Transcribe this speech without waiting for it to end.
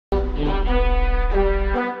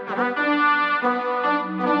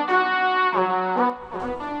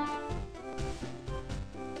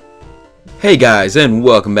Hey guys, and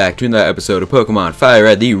welcome back to another episode of Pokemon Fire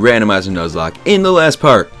Red, the Randomizer Nuzlocke. In the last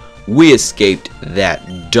part, we escaped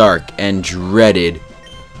that dark and dreaded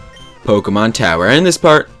Pokemon Tower. And in this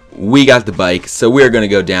part, we got the bike, so we're going to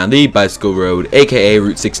go down the bicycle road, aka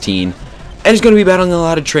Route 16. And it's going to be battling a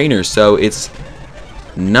lot of trainers, so it's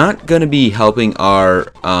not going to be helping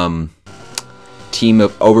our team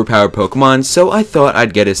of overpowered Pokemon. So I thought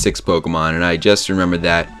I'd get a 6 Pokemon, and I just remembered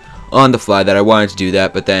that on the fly that I wanted to do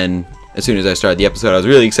that, but then as soon as I started the episode, I was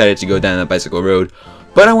really excited to go down that bicycle road,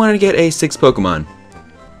 but I wanted to get a 6 Pokemon,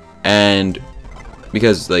 and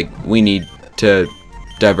because we need to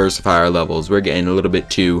diversify our levels, we're getting a little bit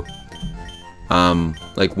too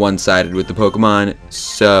one-sided with the Pokemon.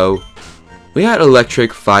 So we got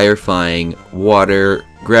electric, fire, flying, water,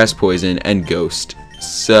 grass poison, and ghost.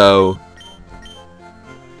 So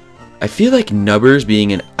I feel like Nubbers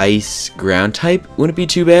being an ice ground type wouldn't be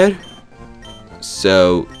too bad.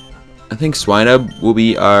 So I think Swinub will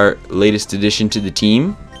be our latest addition to the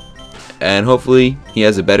team, and hopefully he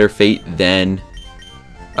has a better fate than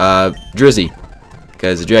Drizzy,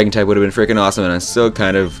 because the Dragon type would have been freaking awesome, and I'm still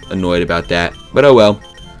kind of annoyed about that, but oh well.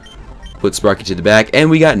 Put Sparky to the back, and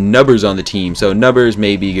we got Nubbers on the team, so Nubbers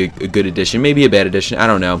may be a good addition, maybe a bad addition, I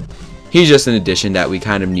don't know. He's just an addition that we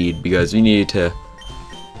kind of need, because we needed to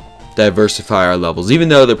diversify our levels, even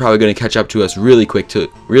though they're probably going to catch up to us really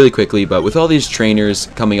quickly. But with all these trainers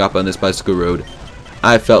coming up on this bicycle road,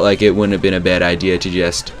 I felt like it wouldn't have been a bad idea to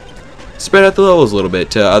just spread out the levels a little bit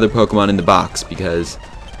to other Pokemon in the box, because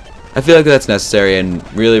I feel like that's necessary. And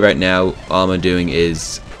really right now all I'm doing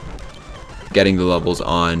is getting the levels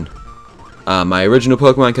on my original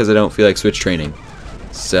Pokemon, because I don't feel like switch training.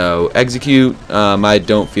 So execute, I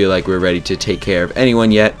don't feel like we're ready to take care of anyone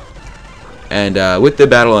yet. And with the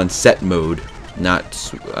battle on set mode, not,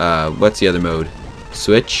 what's the other mode?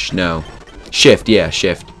 Switch? No. Shift, yeah,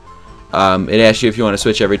 shift. It asks you if you want to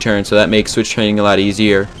switch every turn, so that makes switch training a lot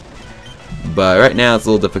easier. But right now it's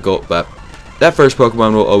a little difficult, but that first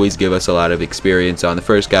Pokemon will always give us a lot of experience on the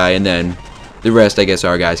first guy, and then the rest I guess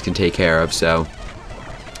our guys can take care of, so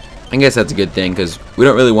I guess that's a good thing, because we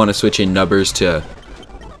don't really want to switch in Nubbers to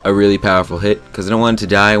a really powerful hit, because I don't want it to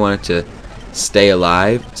die, I want it to stay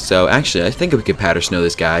alive. So actually I think we could powder snow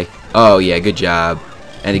this guy. Oh yeah, good job.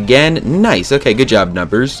 And again, nice. Okay, good job,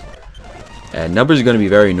 Nubbers. And Nubbers are going to be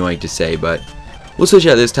very annoying to say, but we'll switch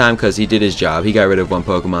out this time because he did his job. He got rid of one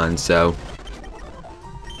Pokemon, so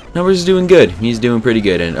Nubbers is doing good. He's doing pretty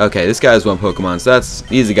good. And okay, this guy has one Pokemon, so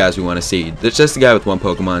these are the guys we want to see. There's just a guy with one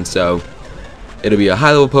Pokemon, so it'll be a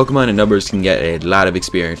high level Pokemon, and Nubbers can get a lot of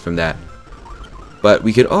experience from that. But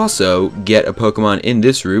we could also get a Pokemon in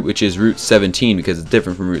this route, which is Route 17, because it's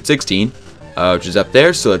different from Route 16, which is up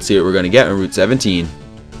there. So let's see what we're going to get on Route 17.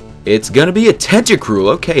 It's going to be a Tentacruel.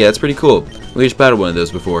 Okay, that's pretty cool. We just battled one of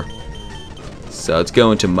those before. So let's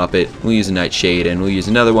go into Muppet. We'll use a Nightshade, and we'll use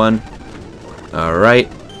another one. Alright.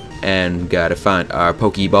 And got to find our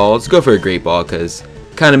Pokeball. Let's go for a Great Ball, because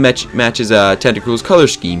it kind of matches Tentacruel's color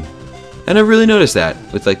scheme. And I really noticed that,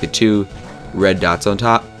 with like the 2 red dots on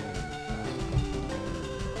top.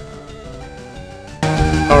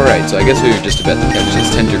 Alright, so I guess we were just about to catch this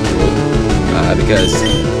Tentacruel, because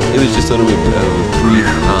it was just a little bit of a brief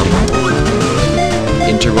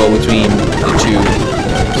interval between the 2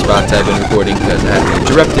 spots I've been recording, because I had been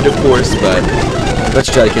interrupted, of course, but let's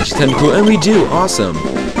try to catch Tentacruel, and we do! Awesome!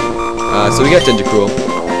 So we got Tentacruel.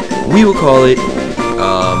 We will call it,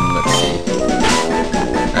 let's see.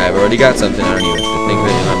 I've already got something, I don't even have to think of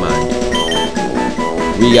it in my mind.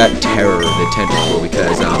 We got Terror, the Tentacruel,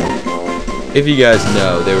 because, if you guys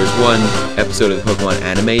know, there was one episode of the Pokemon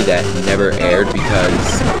anime that never aired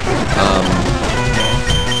because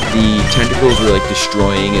the tentacles were like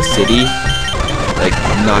destroying a city, like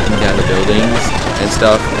knocking down the buildings and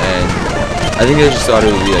stuff, and I think they just thought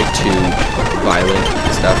it would be like too violent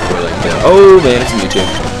and stuff for like oh man, it's Mewtwo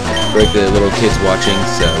for like the little kids watching,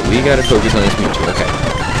 so we gotta focus on this Mewtwo. Okay,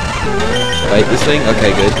 fight this thing.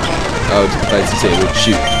 Okay, good. Oh, it fights disabled.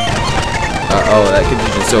 Shoot. Oh, that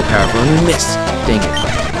confusion is so powerful. And we missed. Dang it.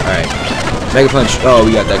 Alright. Mega Punch. Oh,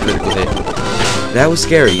 we got that critical hit. That was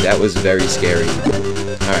scary. That was very scary.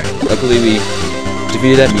 Alright. Luckily, we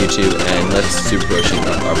defeated that Mewtwo. And let's Super Potion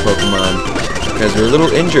up our Pokemon, because we're a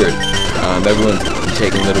little injured. Everyone's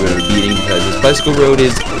taking a little bit of a beating, because this bicycle road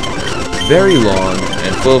is very long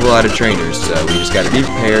and full of a lot of trainers. So we just got to be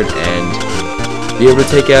prepared and be able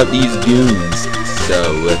to take out these goons. So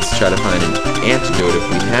let's try to find an antidote if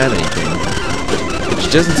we have anything.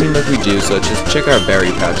 Which doesn't seem like we do, so let's just check our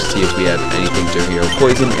berry pouch to see if we have anything to hero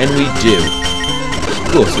poison, and we do.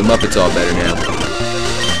 Cool, so Muppet's all better now.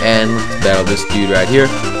 And let's battle this dude right here,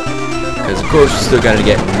 Because of course we still gotta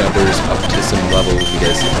get numbers up to some level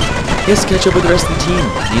because he has to catch up with the rest of the team.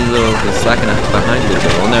 He's a little slacking behind a little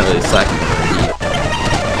bit. Well, not really slacking behind.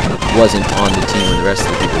 He wasn't on the team when the rest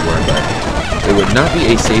of the people were, but it would not be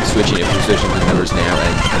a safe switching if we're switching the numbers now.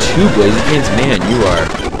 And 2 Blazekins, man, you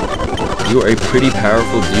are a pretty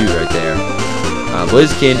powerful dude right there.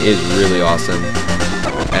 Blazekin is really awesome.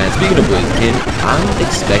 And speaking of Blazekin, I'm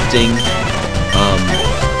expecting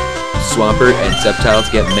Swampert and Sceptile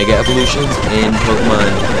to get Mega Evolutions in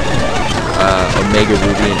Pokemon Omega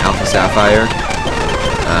Ruby and Alpha Sapphire.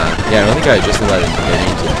 Yeah, I don't think I just allowed them to get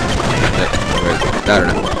names yet. I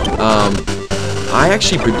don't know. I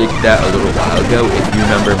actually predicted that a little while ago. If you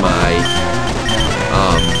remember my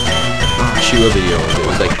video, it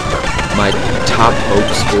was like my top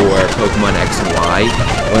hopes for Pokemon X and Y.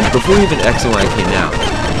 Before even X and Y came out,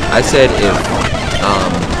 I said if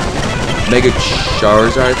Mega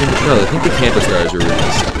Charizard, I think the Kanto Stars were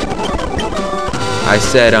released. I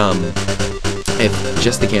said if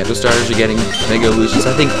just the Kanto Stars are getting Mega Evolutions,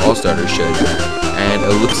 I think all starters should. And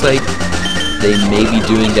it looks like they may be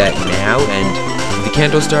doing that now, and the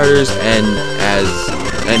Kanto Starters and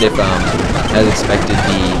if as expected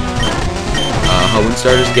the Hoenn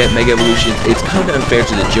Starters get Mega Evolutions, it's kind of unfair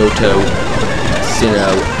to the Johto,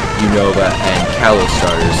 Sinnoh, Unova, and Kalos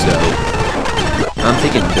Starters, so I'm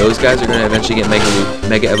thinking those guys are going to eventually get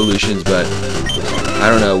Mega Evolutions, but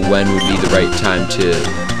I don't know when would be the right time to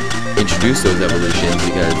introduce those evolutions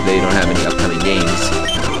because they don't have any upcoming games.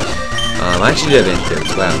 I actually did have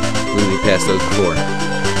antidotes. Wow, we passed those before.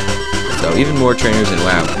 So even more trainers, and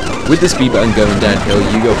wow, with the speed button going downhill,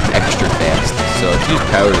 you go extra fast. So let's use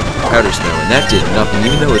Powder Snow, and that did nothing,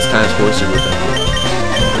 even though it's times 4 super effective.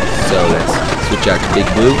 So let's switch out to Big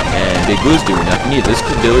Blue, and Big Blue's doing nothing either. This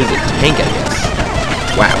Billy's a tank, I guess.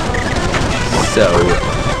 Wow. So,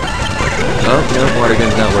 oh no, Water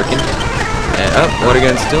Gun's not working. And Water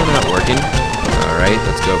Gun's still not working. Alright,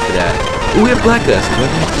 let's go for that. Ooh, we have Black Glasses. When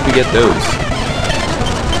did we get those?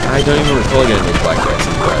 I don't even recall getting those Black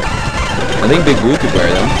Glasses, but I think Big Blue could wear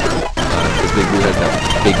them. Because Big Blue has that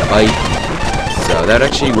big bite. So that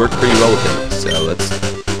actually worked pretty well with him. So let's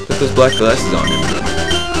put those Black Glasses on him.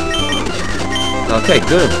 Okay,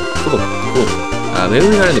 good. Cool. Maybe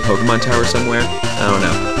we got in the Pokemon Tower somewhere. I don't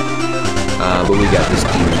know. But we got this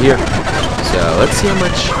dude here. So let's see how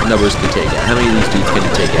much numbers can take out. How many of these dudes can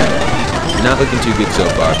you take out? Not looking too good so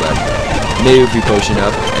far, but maybe if we potion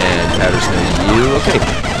up and Powder Snow you. Okay.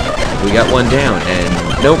 We got one down, and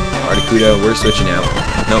nope. Articuno, we're switching out.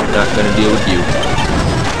 Nope, not gonna deal with you.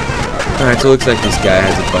 Alright, so it looks like this guy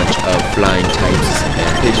has a bunch of flying types. And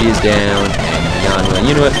Pidgey is down, and Yanma.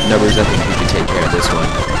 You know what? Numbers, I think we can take care of this one.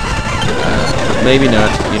 Maybe not.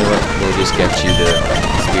 You know what? We'll just get you the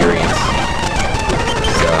experience.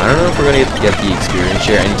 So I don't know if we're gonna get the experience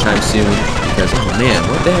share anytime soon. Because, oh man,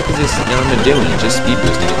 what the heck is this Yanma doing? It's just speed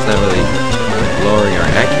boosting. It's not really lowering our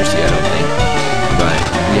accuracy, I don't think. But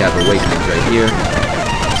we have Awakenings right here.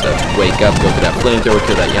 So let's wake up, go for that flamethrower,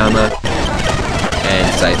 kill that Yanma. And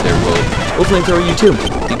Scyther will flamethrower you too.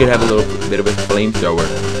 You could have a little bit of a flamethrower.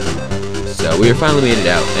 So we are finally made it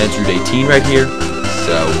out. And it's Route 18 right here.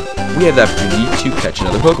 So we have the opportunity to catch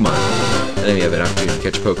another Pokemon. And then we have an opportunity to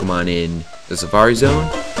catch a Pokemon in the Safari Zone.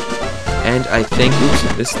 And I think, oops,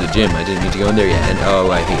 this is the gym. I didn't need to go in there yet. And oh,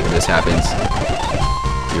 I hate when this happens.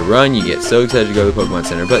 You run, you get so excited to go to the Pokemon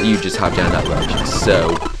Center, but you just hop down that ledge.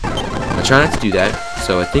 So I try not to do that.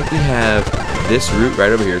 So I think we have this route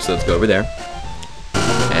right over here. So let's go over there.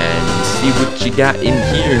 And see what you got in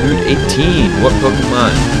here. Route 18. What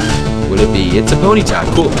Pokemon would it be? It's a Ponyta.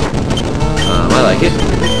 Cool. I like it.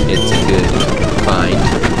 It's a good find.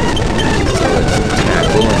 So let's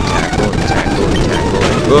tackle and tackle and tackle and tackle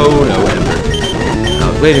and oh no, Ember. I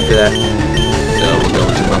was waiting for that. So we'll go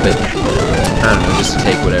into Muppet. I don't know, just to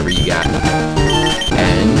take whatever you got.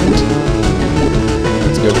 And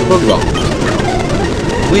let's go for the Pokeball.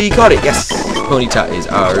 We caught it, yes! Ponyta is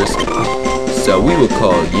ours. So we will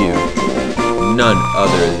call you none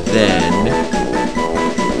other than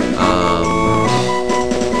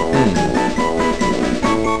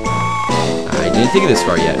I didn't think of this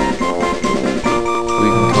far yet. We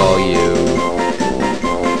can call you...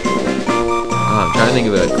 Oh, I'm trying to think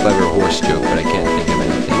of a clever horse joke, but I can't think of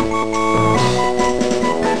anything.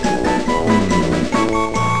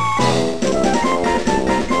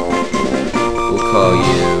 We'll call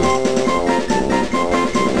you...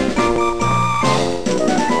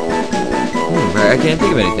 I can't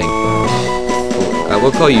think of anything.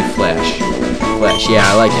 We'll call you Flash. Flash, yeah,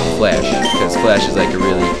 I like it, Flash. Because Flash is like a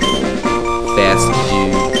really... fast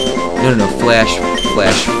dude. No, Flash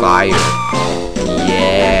Fire.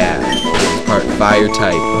 Yeah. It's part fire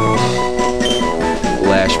type.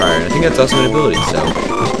 Flash Fire. And I think that's also an ability, so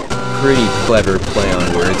pretty clever play on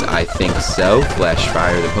words, I think so. Flash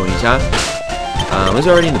Fire, the Ponyta. It's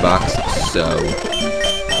already in the box, so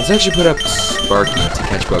let's actually put up Sparky to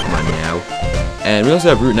catch Pokemon now. And we also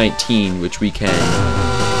have Route 19, which we can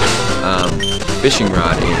fishing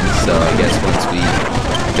rod in, so I guess once we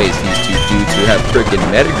face these two dudes who have frickin'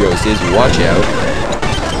 Metagrosses, watch out.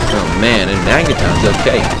 Oh man, and Magneton's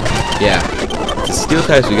okay. Yeah, it's the steel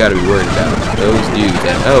types we gotta be worried about. Those dudes,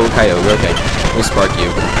 and oh, Kyogre, okay. We'll spark you.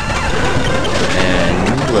 And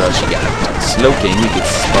what else you got? Slowking, we could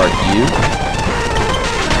spark you.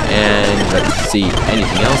 And let's see,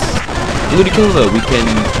 anything else? Ludicolo, we can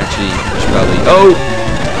actually probably. Oh!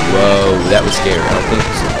 Whoa, that was scary.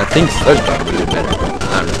 I think Sludge Bomb would have been better.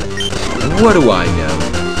 I don't know. What do I know?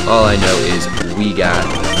 All I know is we got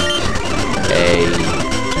a.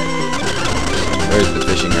 Where's the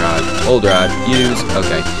fishing rod? Old rod. Use.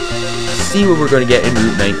 Okay. See what we're going to get in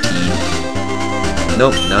Route 19.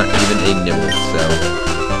 Nope, not even a nibble. So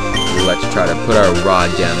let's try to put our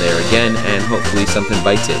rod down there again, and hopefully something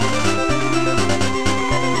bites it.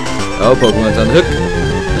 Oh, Pokemon's on the hook.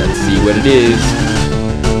 Let's see what it is.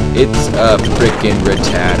 It's a frickin'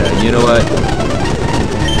 Rattata. You know what?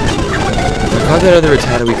 If I caught that other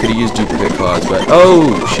Rattata, we could have used duplicate claws, but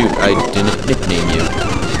oh shoot, I didn't nickname you.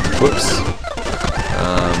 Whoops.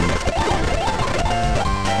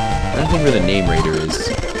 I don't think where the name raider is.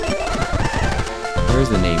 Where's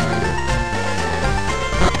the name raider?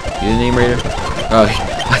 You the name raider? Oh,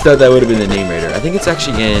 I thought that would have been the name raider. I think it's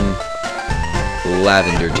actually in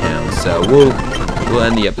Lavender Town. So we'll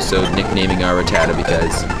end the episode nicknaming our Rattata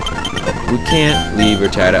because we can't leave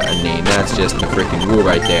Rattata a name. That's just a freaking rule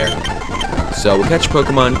right there. So we'll catch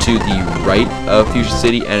Pokemon to the right of Fuchsia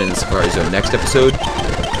City and in the Safari Zone next episode.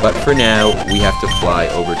 But for now, we have to fly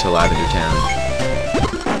over to Lavender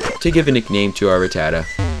Town to give a nickname to our Rattata.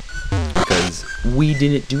 Because we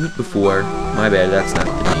didn't do it before. My bad, that's not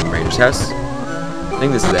the name Raider's house. I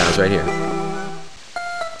think this is the house right here.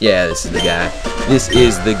 Yeah, this is the guy. This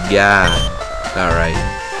is the guy. Alright.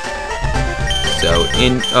 So,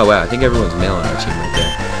 oh wow, I think everyone's male on our team right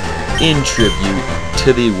there. In tribute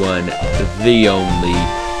to the one, the only,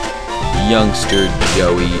 youngster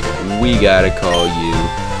Joey, we gotta call you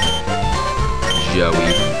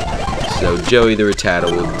Joey. So, Joey the Rattata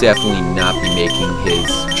will definitely not be making his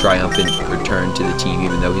triumphant return to the team,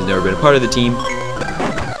 even though he's never been a part of the team.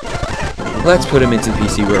 Let's put him into the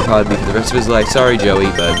PC where he'll probably be for the rest of his life. Sorry, Joey,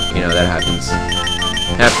 but, you know, that happens.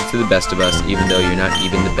 Happens to the best of us, even though you're not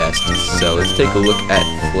even the best. So let's take a look at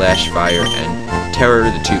Flash Fire and Terror,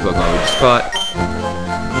 the two Pokemon we just caught.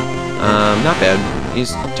 Not bad.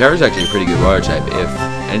 Terror's actually a pretty good water type. If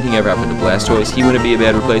anything ever happened to Blastoise, he wouldn't be a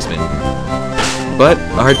bad replacement. But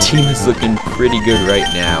our team is looking pretty good right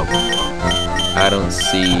now. I don't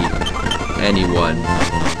see anyone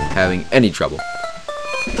having any trouble.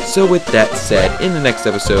 So with that said, in the next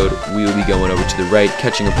episode, we will be going over to the right,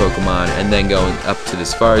 catching a Pokemon, and then going up to the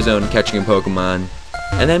Safari Zone, catching a Pokemon,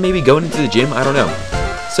 and then maybe going into the gym, I don't know.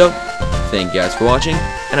 So, thank you guys for watching,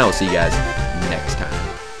 and I will see you guys